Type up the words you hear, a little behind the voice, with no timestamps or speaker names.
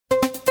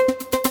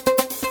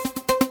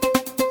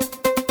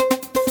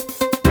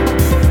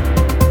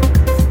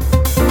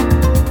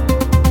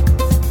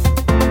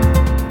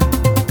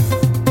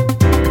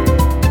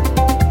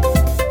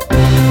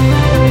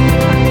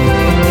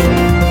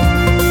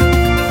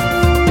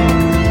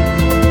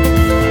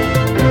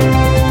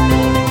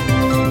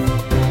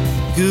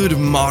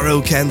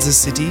Tomorrow, Kansas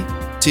City,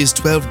 'tis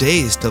 12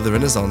 days till the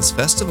Renaissance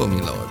Festival,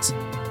 me lords.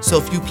 So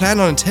if you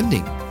plan on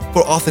attending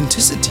for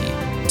authenticity,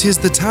 'tis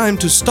the time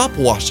to stop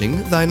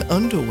washing thine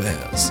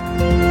underwears.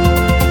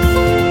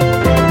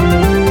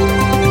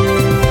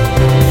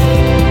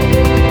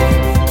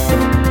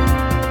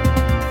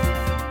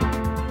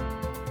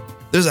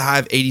 There's a high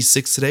of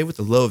 86 today with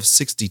a low of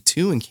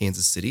 62 in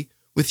Kansas City,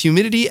 with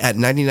humidity at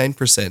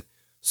 99%.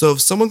 So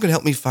if someone could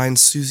help me find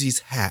Susie's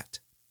hat.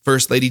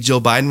 First Lady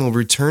Jill Biden will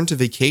return to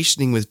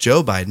vacationing with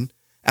Joe Biden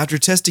after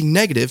testing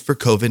negative for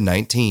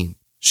COVID-19.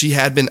 She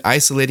had been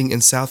isolating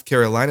in South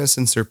Carolina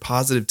since her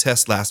positive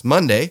test last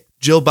Monday.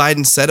 Jill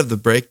Biden said of the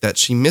break that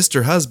she missed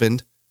her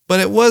husband, but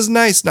it was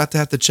nice not to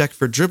have to check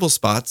for dribble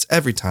spots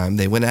every time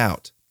they went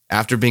out.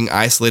 After being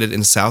isolated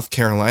in South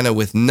Carolina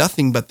with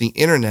nothing but the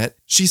internet,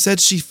 she said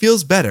she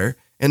feels better,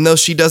 and though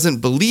she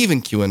doesn't believe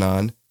in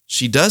QAnon,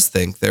 she does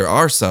think there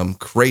are some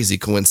crazy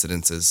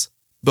coincidences.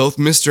 Both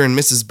Mr. and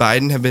Mrs.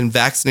 Biden have been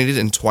vaccinated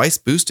and twice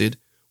boosted,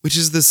 which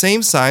is the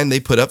same sign they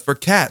put up for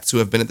cats who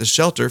have been at the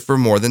shelter for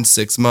more than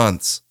 6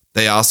 months.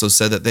 They also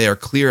said that they are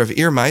clear of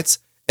ear mites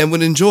and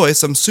would enjoy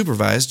some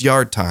supervised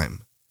yard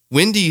time.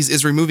 Wendy's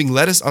is removing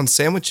lettuce on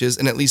sandwiches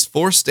in at least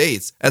 4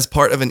 states as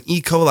part of an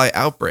E. coli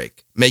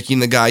outbreak, making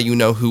the guy you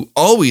know who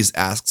always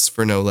asks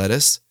for no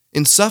lettuce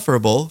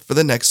insufferable for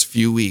the next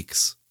few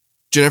weeks.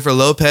 Jennifer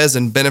Lopez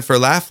and Bennifer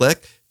Lafleck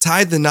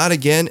tied the knot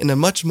again in a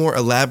much more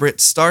elaborate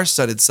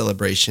star-studded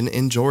celebration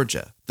in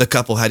Georgia. The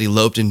couple had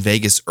eloped in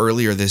Vegas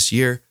earlier this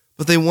year,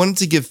 but they wanted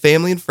to give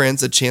family and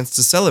friends a chance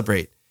to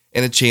celebrate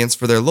and a chance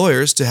for their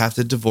lawyers to have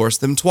to divorce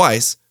them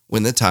twice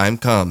when the time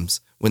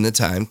comes.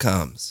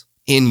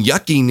 In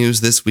yucky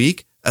news this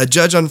week, a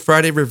judge on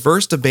Friday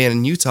reversed a ban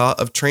in Utah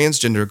of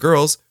transgender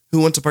girls who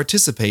want to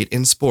participate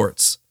in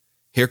sports.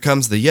 Here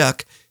comes the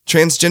yuck.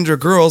 Transgender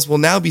girls will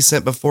now be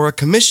sent before a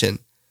commission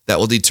that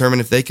will determine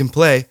if they can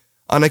play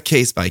on a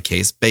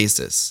case-by-case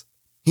basis.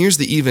 Here's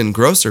the even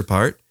grosser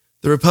part.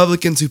 The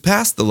Republicans who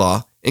passed the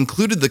law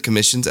included the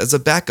commissions as a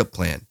backup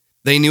plan.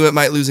 They knew it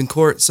might lose in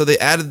court, so they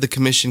added the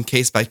commission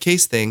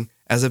case-by-case thing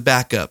as a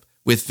backup,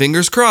 with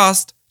fingers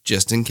crossed,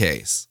 just in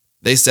case.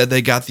 They said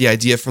they got the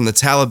idea from the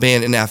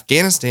Taliban in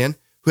Afghanistan,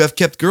 who have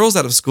kept girls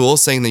out of school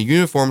saying the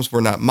uniforms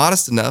were not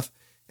modest enough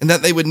and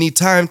that they would need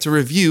time to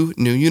review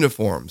new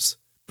uniforms.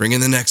 Bring in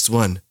the next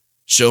one.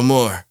 Show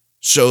more.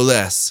 Show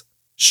less.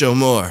 Show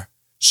more.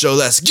 Show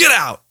less. Get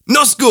out!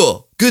 No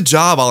school! Good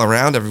job all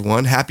around,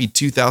 everyone. Happy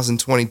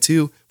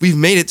 2022. We've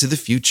made it to the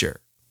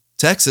future.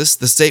 Texas,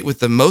 the state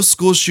with the most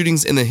school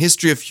shootings in the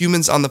history of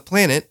humans on the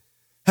planet,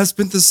 has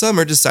spent the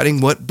summer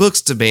deciding what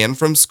books to ban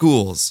from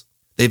schools.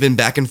 They've been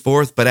back and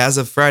forth, but as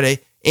of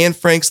Friday, Anne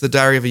Frank's The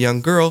Diary of a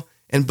Young Girl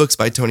and books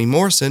by Toni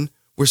Morrison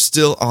were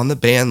still on the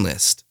ban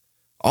list.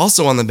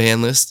 Also on the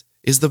ban list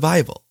is the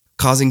Bible,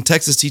 causing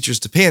Texas teachers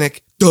to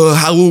panic.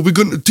 How are we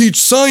going to teach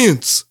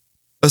science?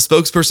 A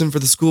spokesperson for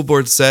the school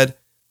board said,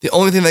 the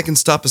only thing that can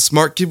stop a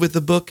smart kid with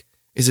a book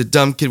is a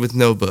dumb kid with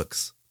no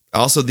books.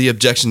 Also, the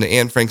objection to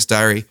Anne Frank's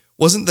diary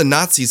wasn't the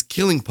Nazis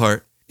killing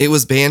part. It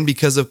was banned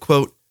because of,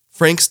 quote,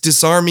 Frank's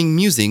disarming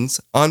musings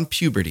on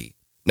puberty.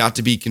 Not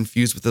to be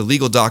confused with the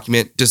legal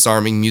document,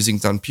 Disarming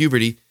Musings on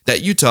Puberty,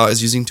 that Utah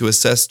is using to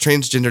assess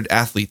transgendered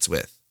athletes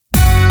with.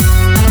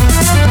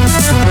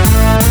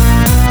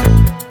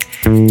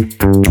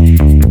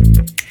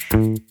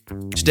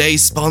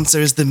 Today's sponsor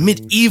is the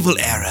medieval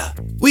era.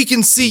 We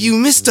can see you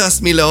missed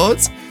us, me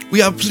lords.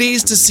 We are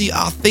pleased to see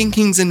our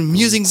thinkings and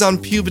musings on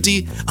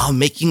puberty are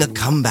making a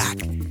comeback.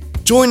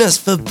 Join us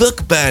for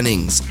book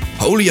burnings,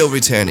 polio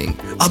returning,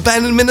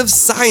 abandonment of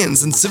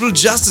science and civil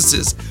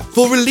justices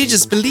for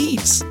religious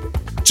beliefs.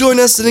 Join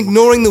us in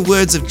ignoring the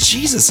words of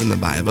Jesus in the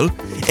Bible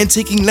and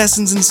taking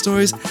lessons and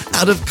stories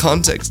out of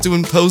context to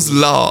impose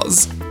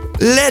laws.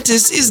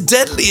 Lettuce is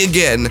deadly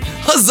again!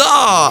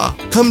 Huzzah!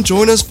 Come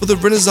join us for the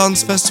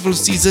Renaissance Festival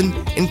season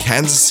in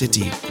Kansas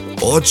City,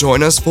 or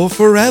join us for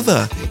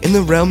forever in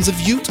the realms of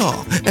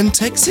Utah and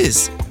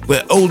Texas,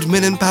 where old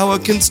men in power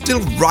can still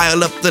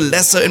rile up the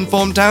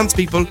lesser-informed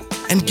townspeople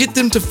and get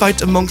them to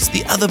fight amongst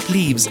the other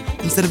plebes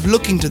instead of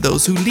looking to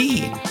those who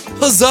lead.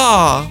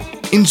 Huzzah!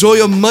 Enjoy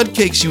your mud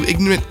cakes, you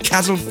ignorant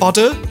cattle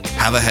fodder.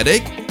 Have a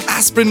headache?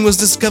 Aspirin was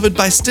discovered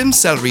by stem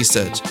cell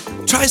research.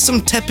 Try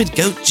some tepid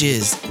goat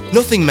jizz.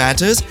 Nothing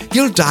matters.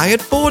 You'll die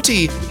at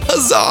 40.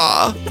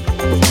 Huzzah!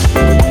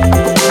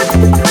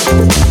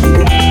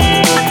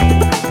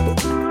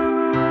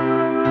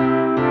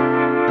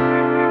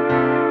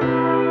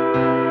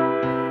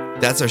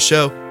 That's our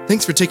show.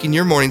 Thanks for taking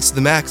your mornings to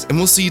the max, and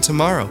we'll see you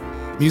tomorrow.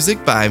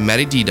 Music by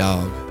Matty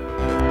D-Dog.